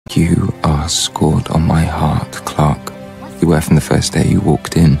are scored on my heart, Clarke. You were from the first day you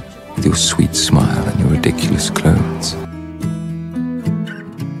walked in, with your sweet smile and your ridiculous clothes.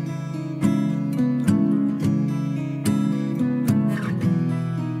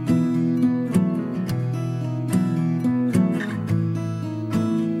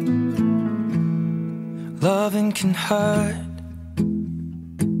 Loving can hurt.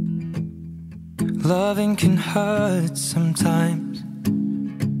 Loving can hurt sometimes,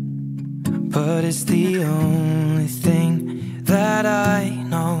 but it's the only thing that I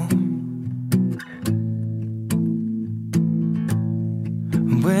know.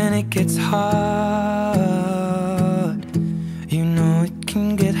 When it gets hard, you know it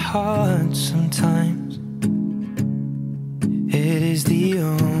can get hard sometimes. It is the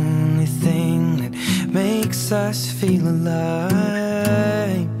only thing that makes us feel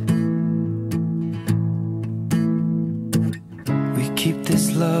alive. We keep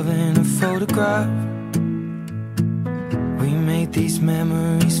this love in a photograph. We made these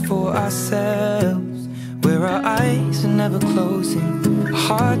memories for ourselves, where our eyes are never closing, our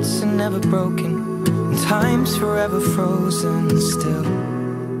hearts are never broken, and time's forever frozen still.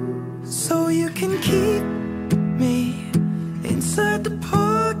 So you can keep me inside the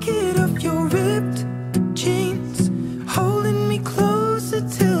pocket of your ripped jeans, holding me closer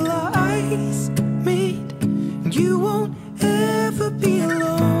till our eyes meet. You won't ever be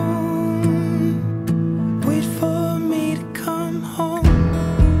alone. Wait for me to come home.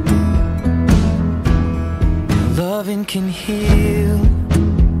 Loving can heal.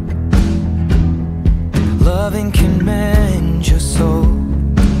 Loving can mend your soul,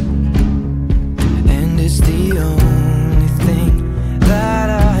 and it's the only thing that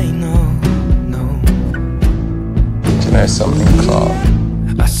I know. Do you know something, Clarke?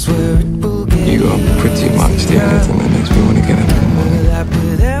 I swear it will get You are pretty much the only thing that makes me want to get up in the morning.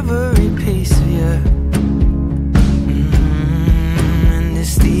 with every piece of you. And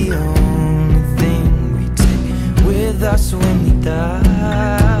it's the only thing we take with us when we die.